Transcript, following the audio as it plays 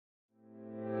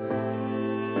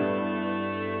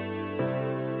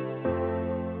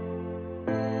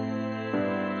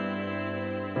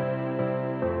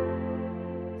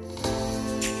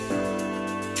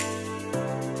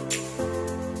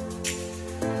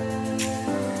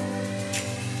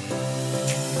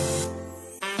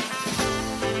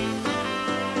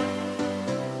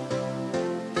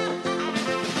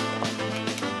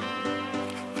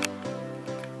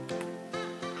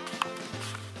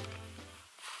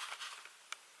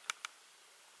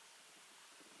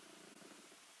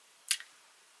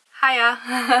Hiya.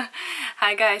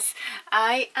 Hi guys,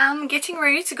 I am getting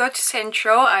ready to go to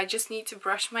Central. I just need to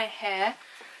brush my hair.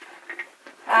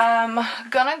 I'm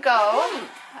gonna go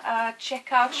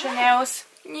check out Chanel's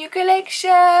new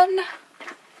collection.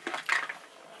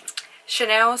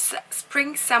 Chanel's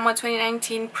Spring Summer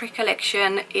 2019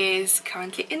 pre-collection is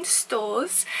currently in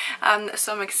stores,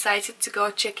 so I'm excited to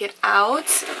go check it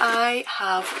out. I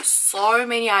have so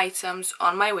many items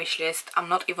on my wish list, I'm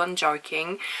not even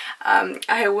joking.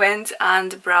 I went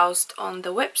and browsed on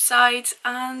the website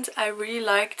and I really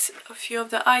liked a few of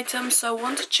the items, so I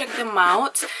want to check them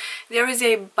out. There is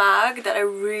a bag that I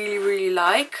really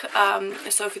like,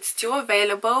 so if it's still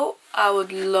available I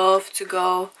would love to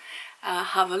go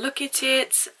have a look at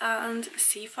it and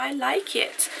see if I like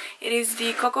it. It is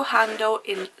the Coco handle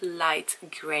in light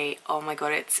grey. Oh my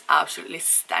god, it's absolutely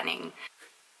stunning.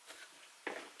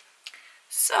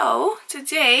 So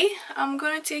today I'm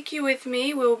gonna take you with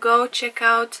me. We'll go check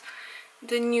out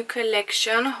the new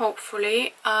collection.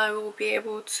 Hopefully I will be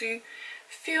able to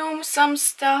film some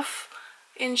stuff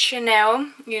in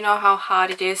Chanel. You know how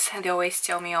hard it is and they always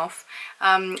tell me off,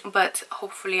 but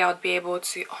hopefully I'll be able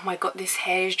to. Oh my god, this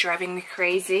hair is driving me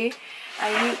crazy.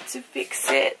 I need to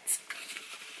fix it.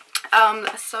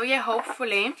 So yeah,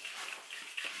 hopefully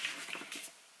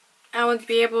I would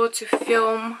be able to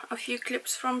film a few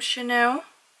clips from Chanel.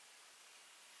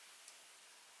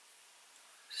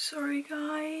 Sorry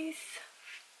guys,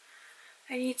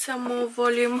 I need some more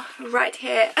volume right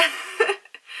here.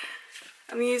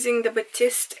 I'm using the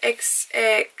Batiste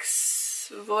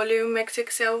XX volume,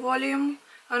 XXL volume.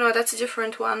 Oh no, that's a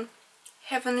different one.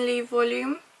 Heavenly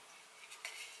volume.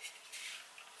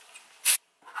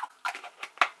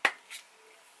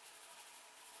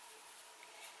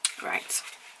 Right.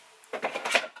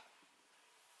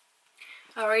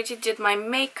 I already did my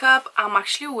makeup. I'm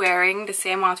actually wearing the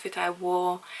same outfit I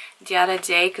wore the other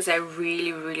day because I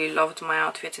really loved my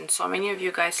outfit, and so many of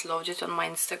you guys loved it on my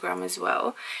Instagram as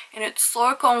well. And it's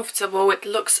so comfortable, it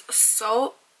looks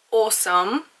so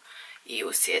awesome. You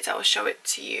will see it, I will show it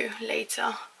to you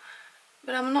later.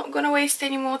 But I'm not gonna waste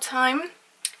any more time.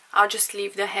 I'll just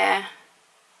leave the hair.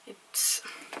 It's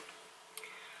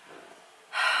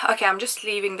okay, I'm just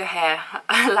leaving the hair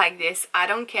like this. I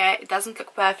don't care, it doesn't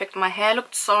look perfect. My hair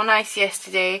looked so nice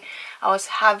yesterday. I was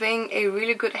having a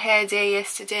really good hair day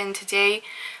yesterday, and today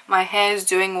my hair is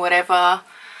doing whatever.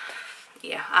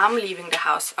 Yeah, I'm leaving the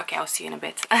house. Okay, I'll see you in a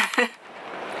bit.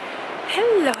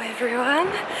 Hello everyone.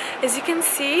 As you can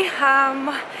see,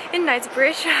 in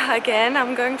Knightsbridge again.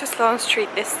 I'm going to Sloane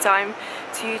Street this time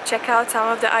to check out some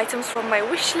of the items from my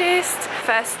wish list.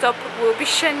 First stop will be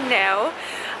Chanel.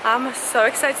 I'm so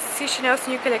excited to see Chanel's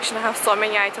new collection. I have so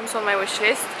many items on my wish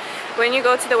list. When you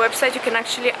go to the website you can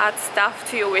actually add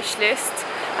stuff to your wish list,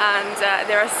 and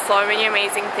there are so many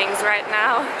amazing things right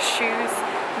now. Shoes,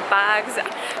 bags.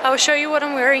 I'll show you what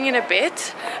I'm wearing in a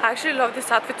bit. I actually love this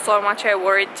outfit so much. I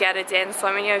wore it the other day and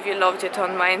so many of you loved it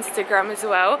on my Instagram as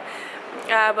well.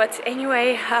 But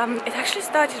anyway, it actually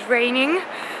started raining,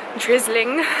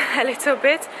 drizzling a little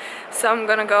bit, so I'm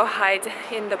gonna go hide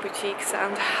in the boutiques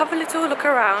and have a little look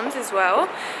around as well.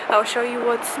 I'll show you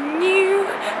what's new,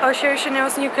 I'll show you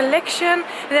Chanel's new collection,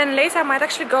 and then later I might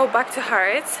actually go back to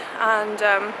Harrods and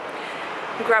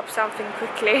grab something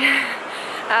quickly.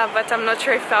 But I'm not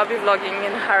sure if I'll be vlogging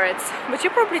in Harrods, but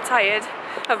you're probably tired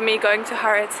of me going to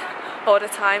Harrods all the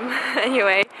time.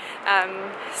 Anyway,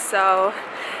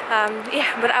 yeah,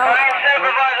 but I'll...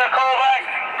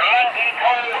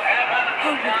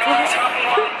 Oh my god.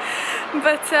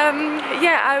 But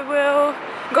yeah, I will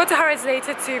go to Harrods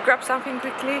later to grab something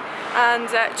quickly and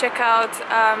check out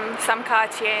some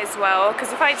Cartier as well,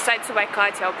 because if I decide to buy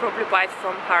Cartier I'll probably buy it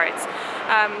from Harrods.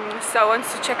 So I want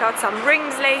to check out some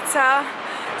rings later.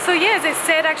 So yeah, as I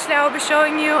said, actually I'll be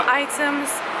showing you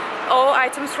items, all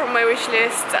items from my wish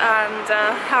list, and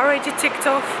I already ticked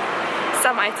off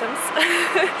some items.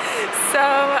 So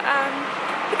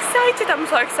excited, I'm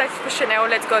so excited for Chanel.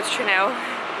 Let's go to Chanel.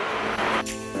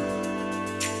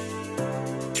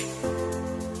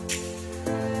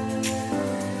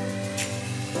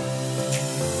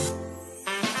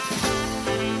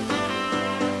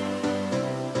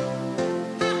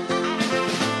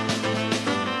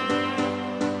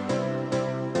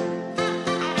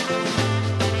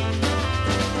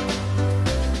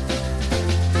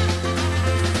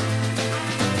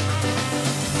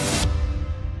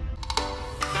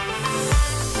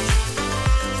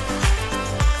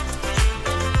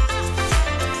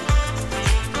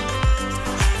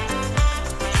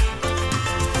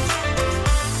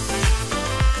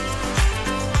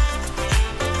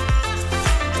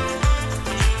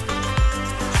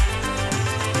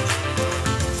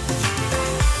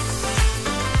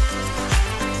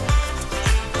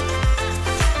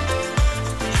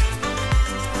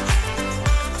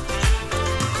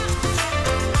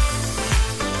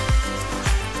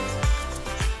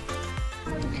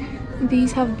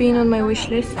 These have been on my wish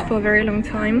list for a very long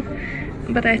time,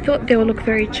 but I thought they would look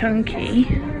very chunky.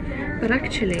 But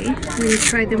actually, when you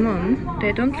try them on,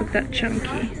 they don't look that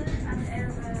chunky.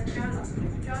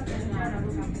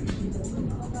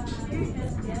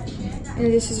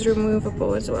 And this is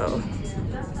removable as well.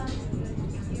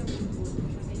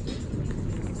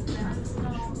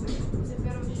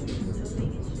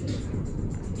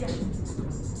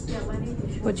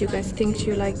 What do you guys think? Do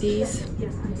you like these?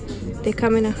 They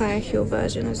come in a higher heel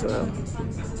version as well.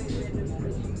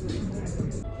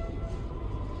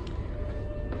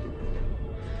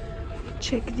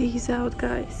 Check these out,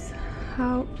 guys.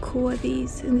 How cool are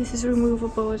these? And this is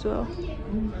removable as well.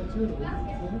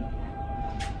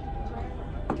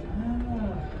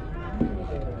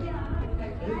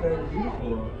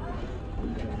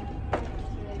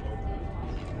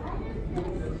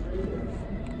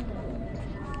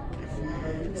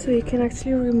 So you can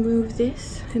actually remove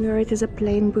this and wear it as a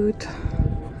plain boot.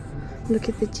 Look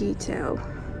at the detail.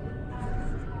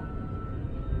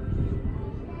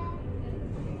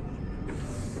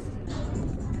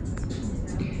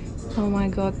 Oh my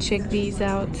god, check these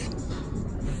out.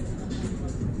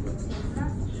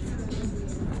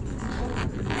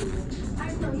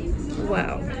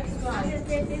 Wow.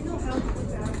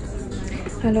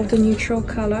 I love the neutral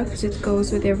color because it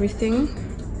goes with everything.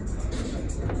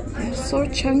 They're so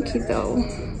chunky though.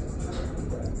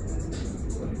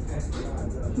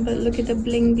 But look at the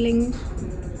bling bling.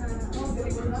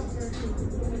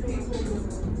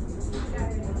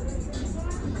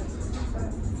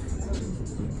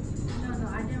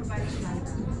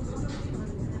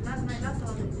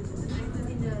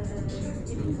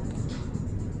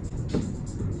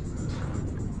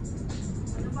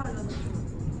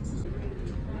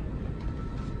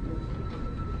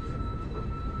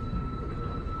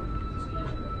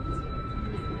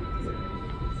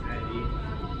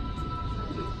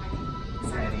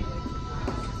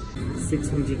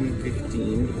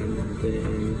 $615 and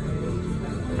then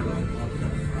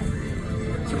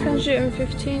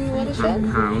 615, what is that?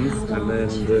 pounds, and then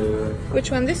the...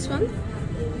 Which one? This one?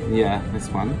 Yeah, this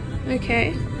one.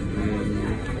 Okay.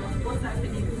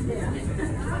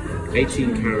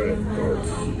 18 karat gold.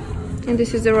 And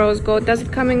this is the rose gold. Does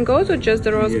it come in gold or just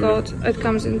the rose Yeah. gold? It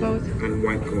comes in both. And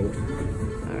white gold.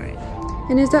 Alright.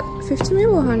 And is that 50 ml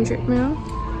or 100 ml?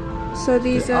 So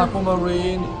these The are...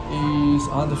 aquamarine is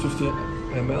 150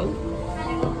 ml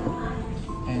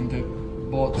and the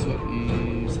bottle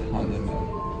is 100 ml.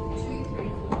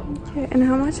 Okay, and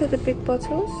how much are the big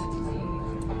bottles?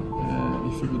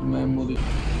 If you remember the...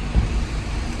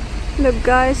 Look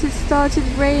guys, it started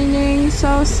raining,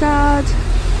 so sad.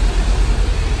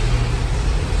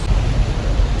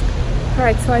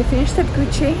 Alright, so I finished at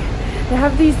Gucci. They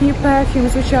have these new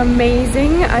perfumes which are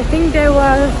amazing. I think they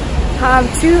will have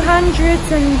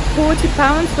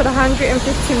 £240 for the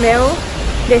 150 ml.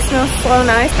 They smell so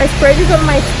nice. I sprayed it on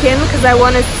my skin because I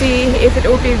want to see if it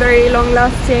will be very long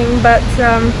lasting, but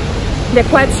they're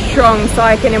quite strong, so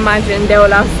I can imagine they will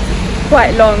last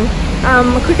quite long.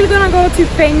 I'm quickly gonna go to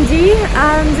Fendi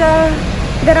and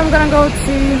then I'm gonna go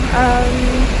to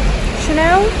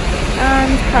Chanel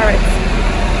and Paris.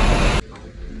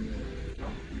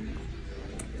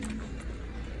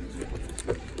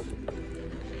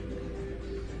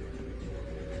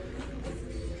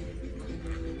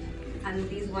 And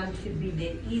this one should be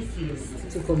the easiest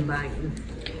to combine.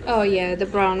 Oh yeah, the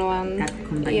brown one. That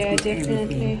combines Yeah, with definitely.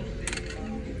 everything.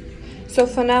 So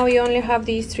for now you only have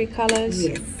these three colors.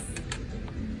 Yes.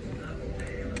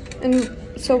 And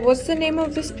so what's the name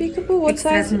of this peekaboo? What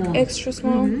Extra size? small. Extra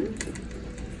small. Mhm.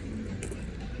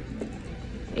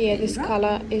 Yeah, this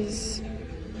color is...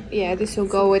 Yeah, this will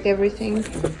go with everything.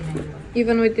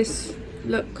 Even with this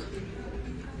look.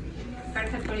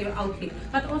 Perfect for your outfit.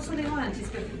 But also the orange is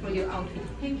perfect for your outfit.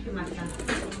 Thank you, Marta.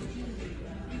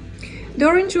 The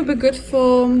orange will be good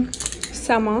for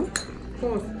summer. Of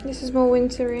course. This is more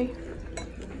wintry.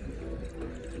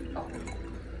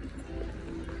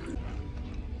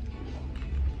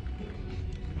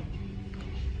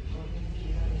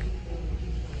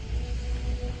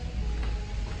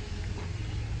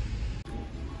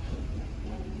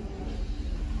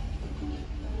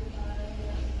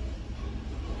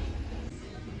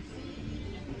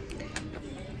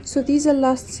 So these are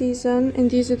last season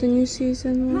and these are the new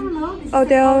season ones? No, this Oh, is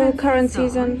they the are current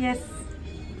season. Yes.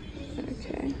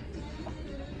 Okay.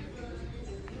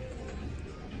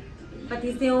 But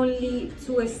it's the only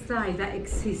two styles that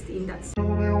exist in that style.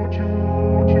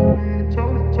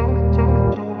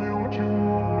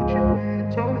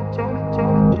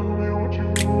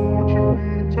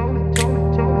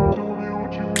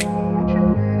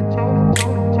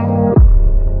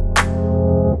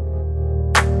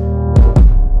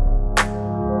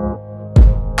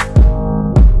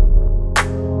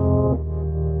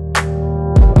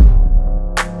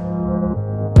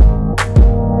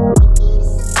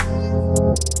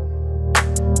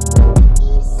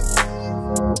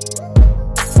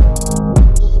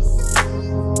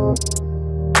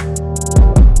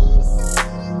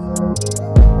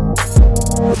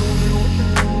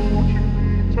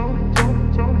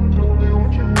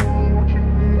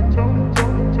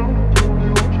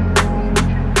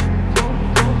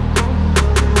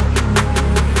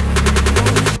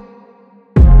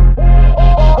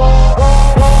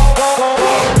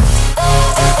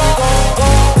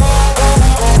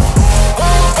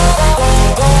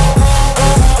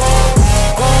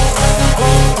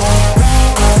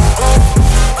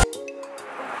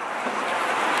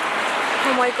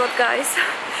 guys,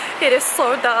 it is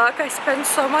so dark. I spent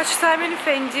so much time in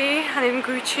Fendi and in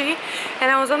Gucci,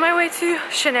 and I was on my way to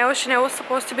Chanel. Chanel was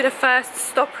supposed to be the first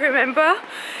stop, remember?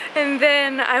 And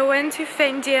then I went to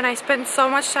Fendi and I spent so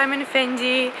much time in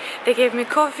Fendi. They gave me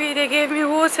coffee, they gave me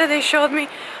water, they showed me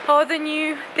all the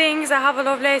new things. I have a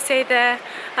lovely essay there,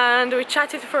 and we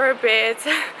chatted for a bit,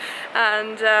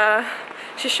 and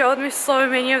she showed me so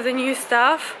many of the new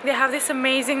stuff. They have this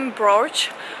amazing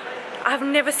brooch. I've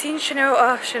never seen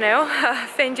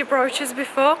Fendi brooches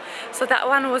before, so that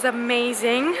one was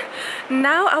amazing.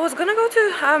 Now I was gonna go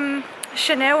to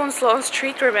Chanel on Sloane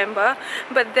Street, remember,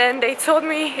 but then they told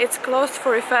me it's closed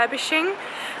for refurbishing,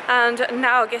 and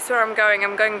now guess where I'm going?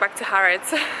 I'm going back to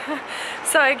Harrods.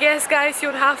 So I guess, guys, you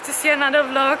would have to see another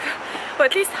vlog, or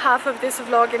at least half of this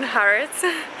vlog in Harrods.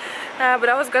 But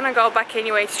I was gonna go back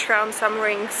anyway to try on some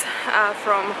rings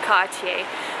from Cartier.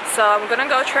 So I'm gonna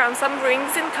go try on some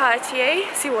rings in Cartier,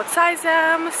 see what size I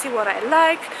am, see what I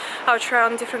like. I'll try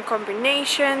on different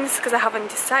combinations because I haven't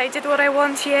decided what I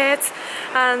want yet.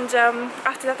 And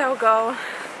after that I'll go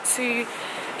to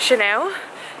Chanel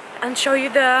and show you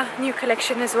the new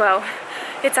collection as well.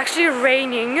 It's actually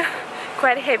raining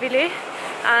quite heavily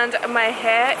and my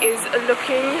hair is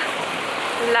looking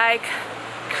like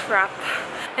crap.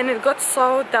 And it got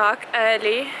so dark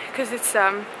early because it's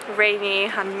rainy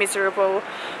and miserable,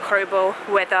 horrible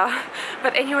weather.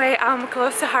 But anyway, I'm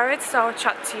close to Harrods, so I'll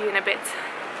chat to you in a bit.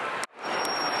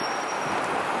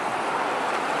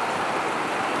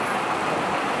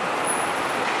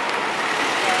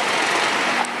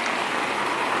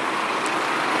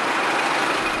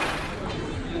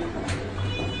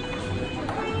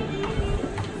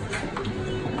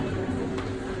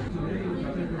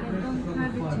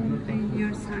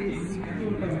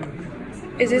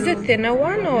 Is this the thinner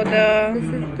one or the... This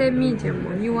is the medium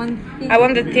one. You want thin? I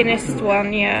want the thinnest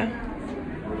one, yeah.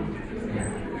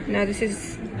 No, this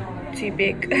is too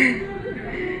big.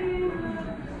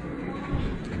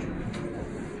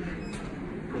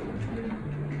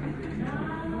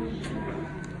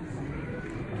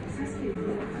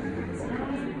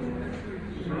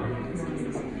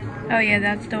 Oh yeah,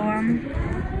 that's the one.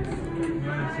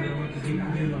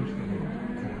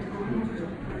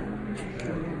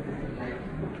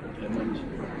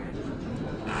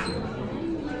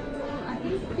 I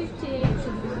think 58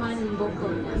 should be fine in both of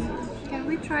them. Can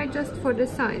we try just for the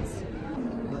sides?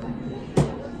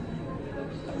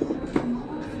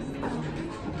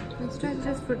 Let's try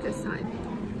just for the side.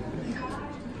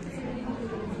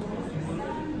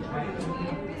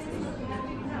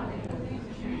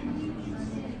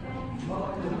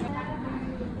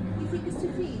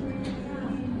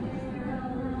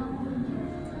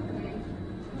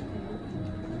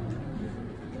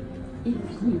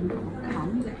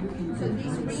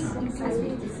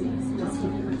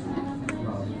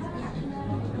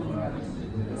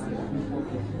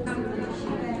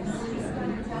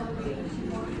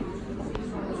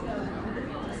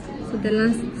 So the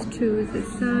last two is the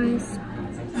size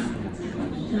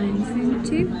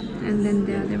 920, and then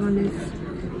the other one is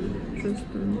just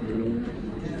on blue.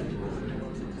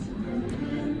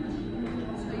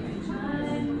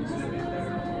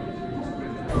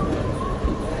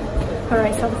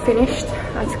 Alright, so I'm finished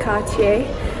at Cartier.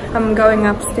 I'm going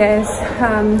upstairs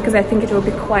because I think it will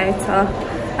be quieter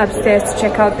upstairs to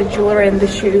check out the jewelry and the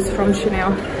shoes from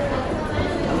Chanel.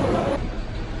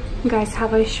 Guys,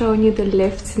 have I shown you the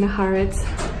lifts in Harrods?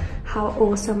 How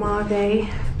awesome are they?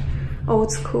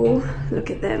 Old school. Look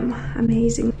at them.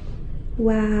 Amazing.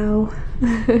 Wow.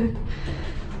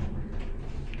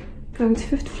 Going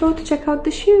to 5th floor to check out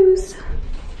the shoes.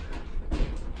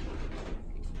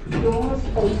 Doors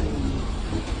open.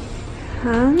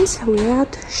 And we're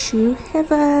at shoe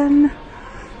heaven.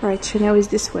 Alright, Chanel is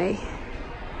this way.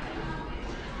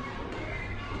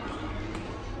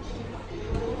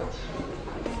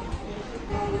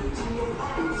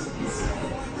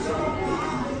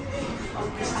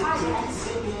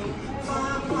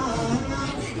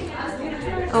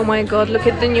 Oh my god, look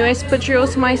at the new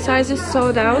espadrilles. My size is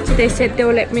sold out. They said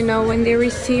they'll let me know when they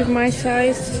receive my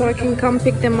size so I can come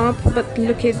pick them up, but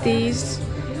look at these.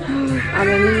 I'm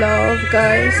in love,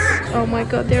 guys. Oh my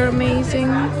god, they're amazing.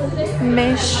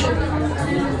 Mesh.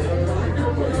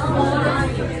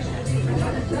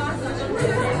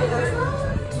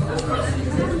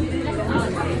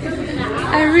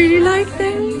 I really like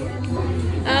them.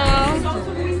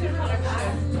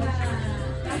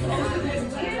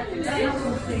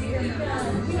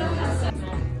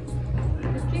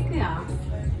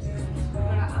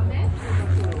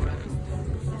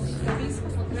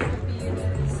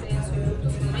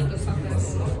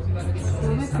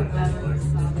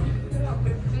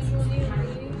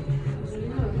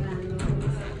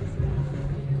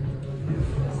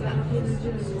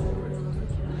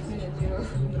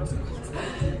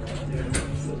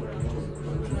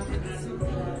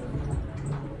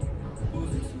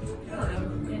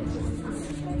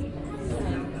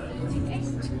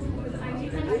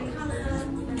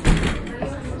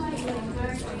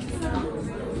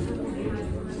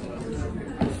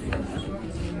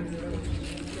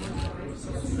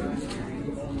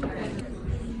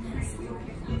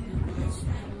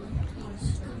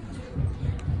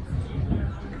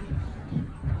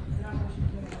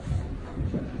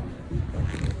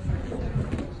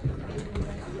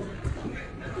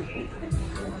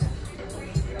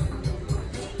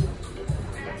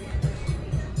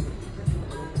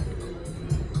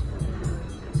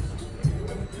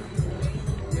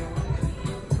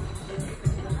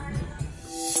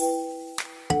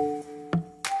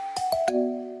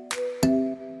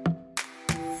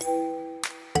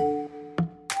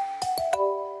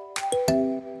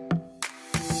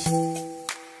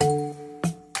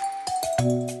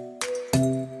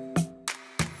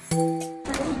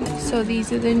 So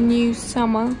these are the new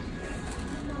summer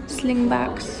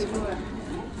slingbacks.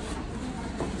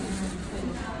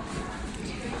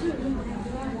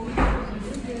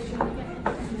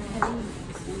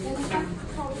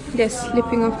 They're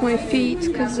slipping off my feet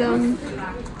because I'm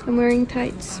wearing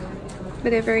tights,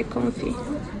 but they're very comfy.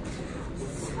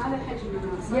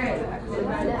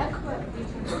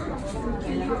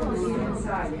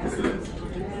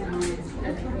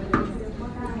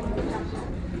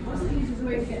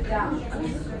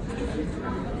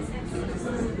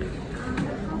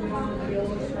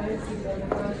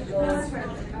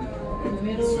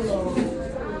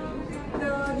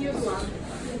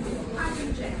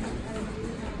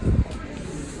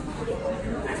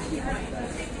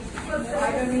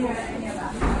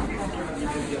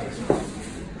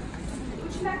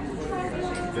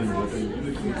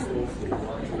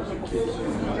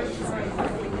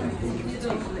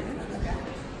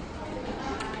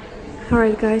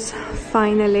 Alright guys,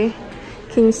 finally,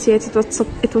 can you see it?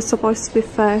 It was supposed to be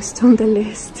first on the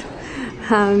list,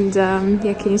 and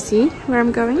yeah, can you see where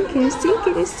I'm going? Can you see?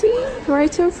 Can you see?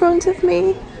 Right in front of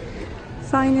me.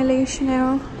 Finally,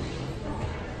 Chanel.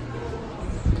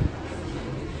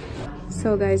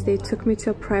 So guys, they took me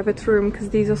to a private room because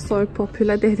these are so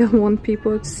popular. They don't want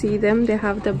people to see them. They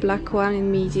have the black one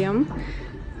in medium.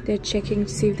 They're checking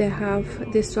to see if they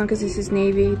have this one because this is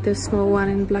navy, the small one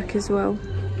in black as well.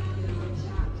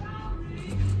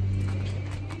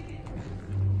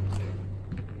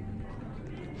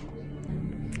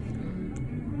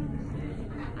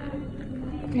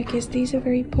 I guess these are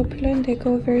very popular and they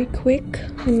go very quick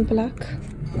in black.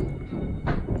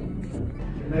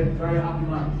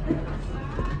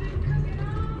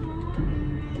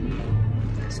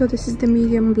 So this is the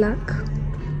medium black.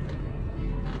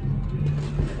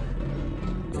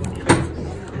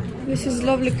 This is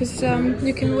lovely because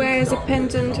you can wear as a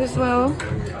pendant as well.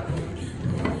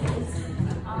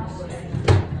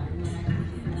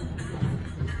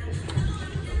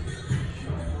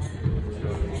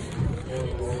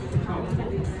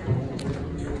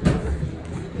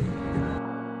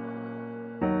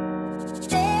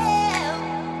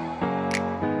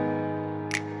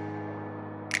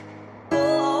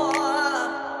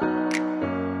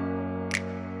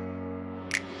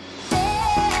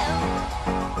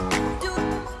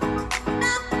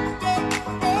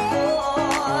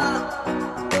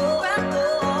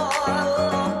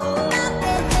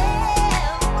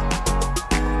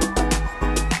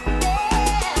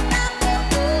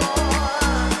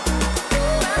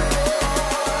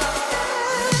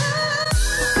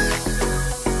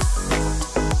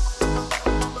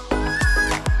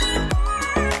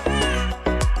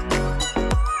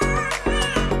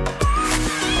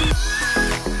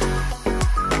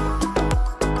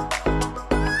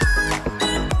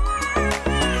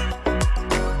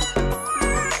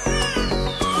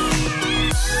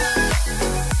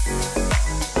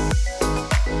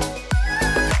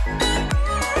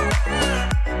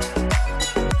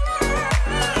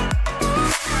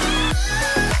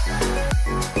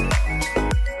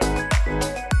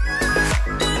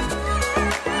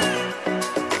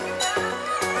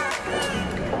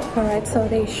 Alright, so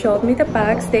they showed me the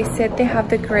bags. They said they have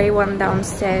the grey one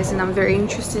downstairs and I'm very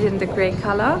interested in the grey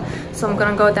color. So I'm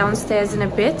gonna go downstairs in a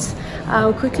bit.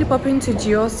 I'll quickly pop into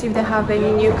Dior, see if they have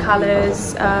any new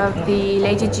colors of the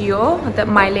Lady Dior, the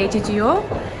My Lady Dior.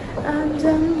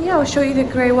 And yeah, I'll show you the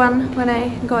grey one when I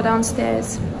go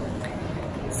downstairs.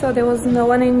 So there was no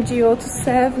one in Geo to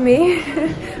serve me.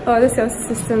 All the sales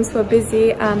assistants were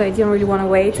busy and I didn't really want to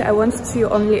wait. I wanted to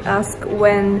only ask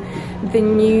when the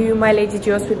new My Lady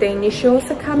Geos with the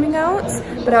initials are coming out,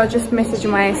 but I'll just message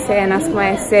my SA and ask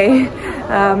my SA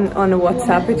on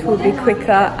WhatsApp. It will be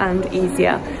quicker and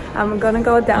easier. I'm gonna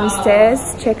go downstairs,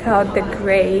 check out the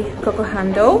grey Coco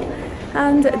handle,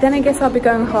 and then I guess I'll be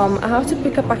going home. I have to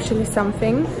pick up actually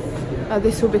something.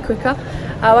 This will be quicker.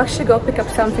 I'll actually go pick up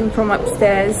something from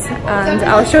upstairs and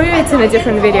I'll show you it in a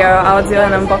different video. I'll do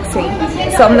an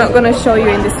unboxing, so I'm not going to show you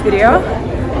in this video,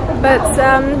 but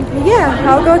yeah,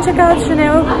 I'll go check out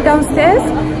Chanel downstairs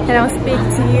and I'll speak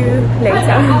to you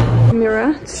later.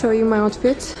 Mirror to show you my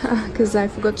outfit, because I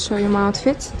forgot to show you my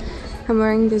outfit. I'm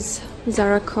wearing this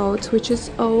Zara coat, which is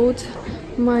old,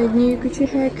 my new Gucci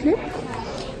hair clip.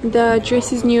 The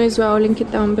dress is new as well, I'll link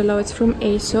it down below. It's from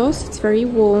ASOS, it's very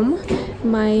warm.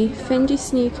 My Fendi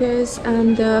sneakers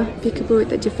and the peekaboo with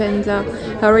the Defender.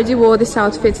 I already wore this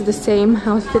outfit, the same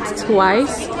outfit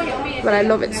twice, but I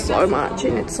love it so much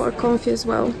and it's so comfy as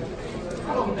well.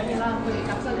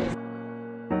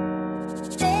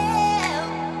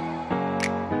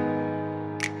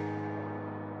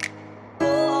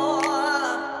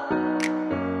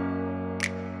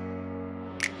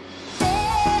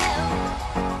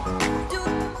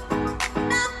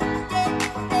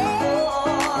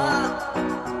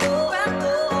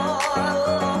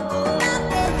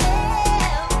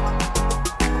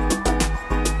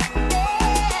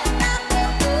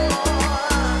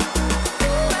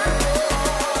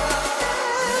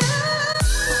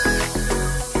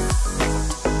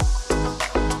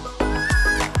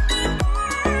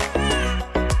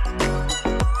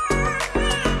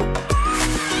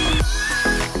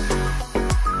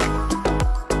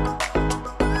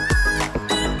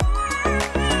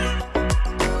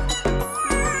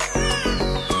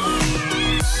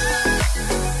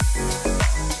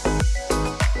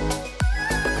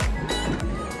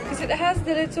 It has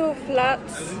the little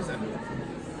flats.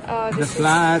 The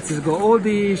flats, it's got all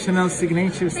the Chanel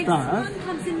signature stuff.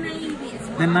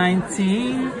 The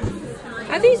 19.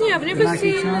 Are these new? I've never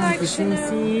Lucky seen Charms, like the Chanel.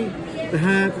 CC, the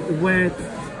hat, the wet,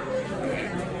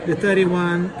 the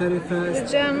 31, 31st.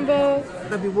 The jumbo.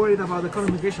 I'd be worried about the color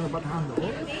about the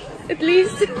handle. At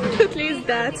least, at least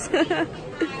that.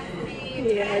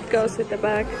 Yeah, it goes with the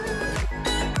bag.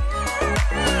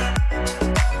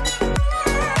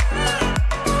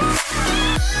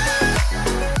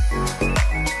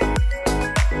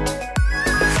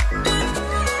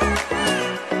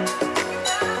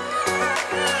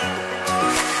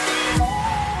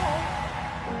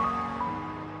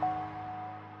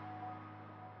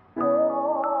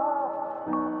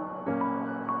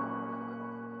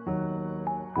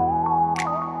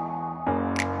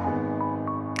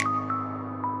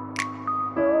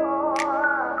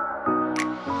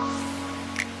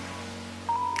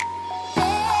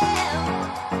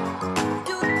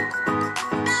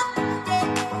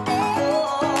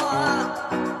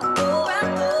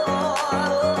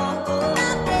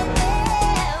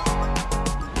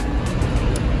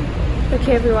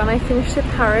 Okay everyone, I finished at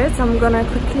Harrods. I'm gonna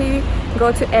quickly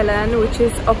go to Ellen, which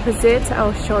is opposite.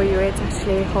 I'll show you it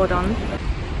actually, hold on.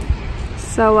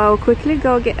 So I'll quickly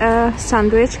go get a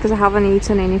sandwich because I haven't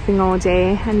eaten anything all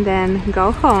day and then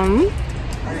go home.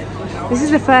 This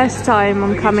is the first time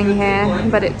I'm coming here,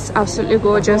 but it's absolutely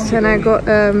gorgeous, and I got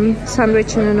a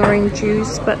sandwich and an orange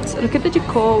juice. But look at the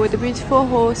decor with the beautiful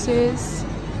horses.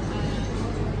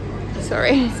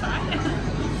 Sorry.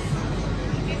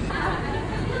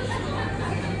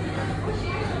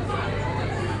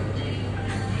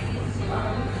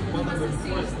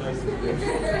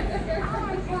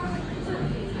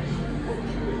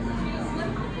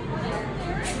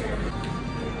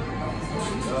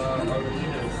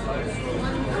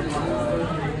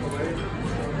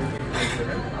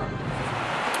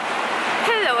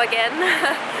 Hello again.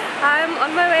 I'm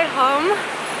on my way home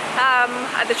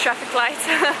at the traffic light,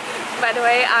 by the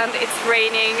way, and it's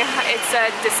raining. It's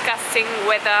disgusting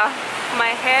weather.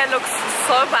 My hair looks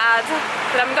so bad,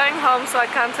 but I'm going home, so I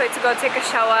can't wait to go take a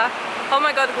shower. Oh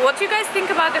my god, what do you guys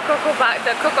think about the Coco bag,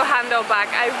 the Coco handle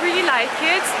bag? I really like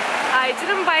it. I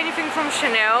didn't buy anything from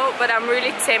Chanel, but I'm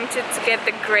really tempted to get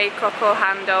the grey Coco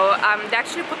handle. They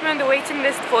actually put me on the waiting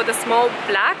list for the small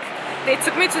black. They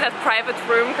took me to that private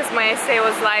room because my SA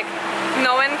was like,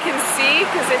 no one can see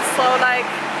because it's so like,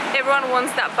 everyone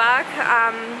wants that bag.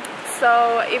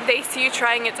 So if they see you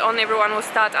trying it on, everyone will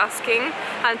start asking,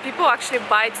 and people actually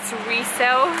buy it to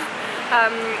resell,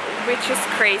 which is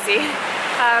crazy.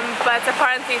 But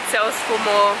apparently it sells for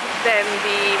more than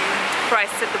the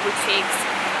price at the boutiques.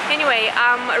 Anyway,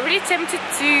 I'm really tempted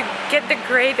to get the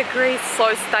grey. The grey is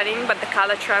so stunning, but the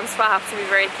color transfer, I have to be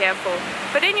very careful.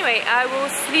 But anyway, I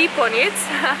will sleep on it.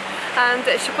 And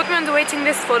she put me on the waiting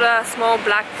list for the small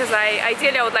black, because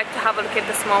ideally I would like to have a look at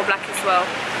the small black as well.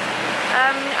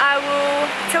 I will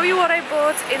tell you what I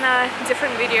bought in a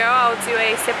different video. I'll do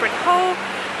a separate haul,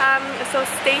 so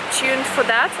stay tuned for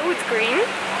that. Oh, it's green.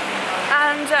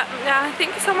 And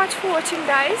thank you so much for watching,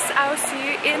 guys. I'll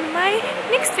see you in my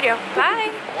next video.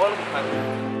 Bye!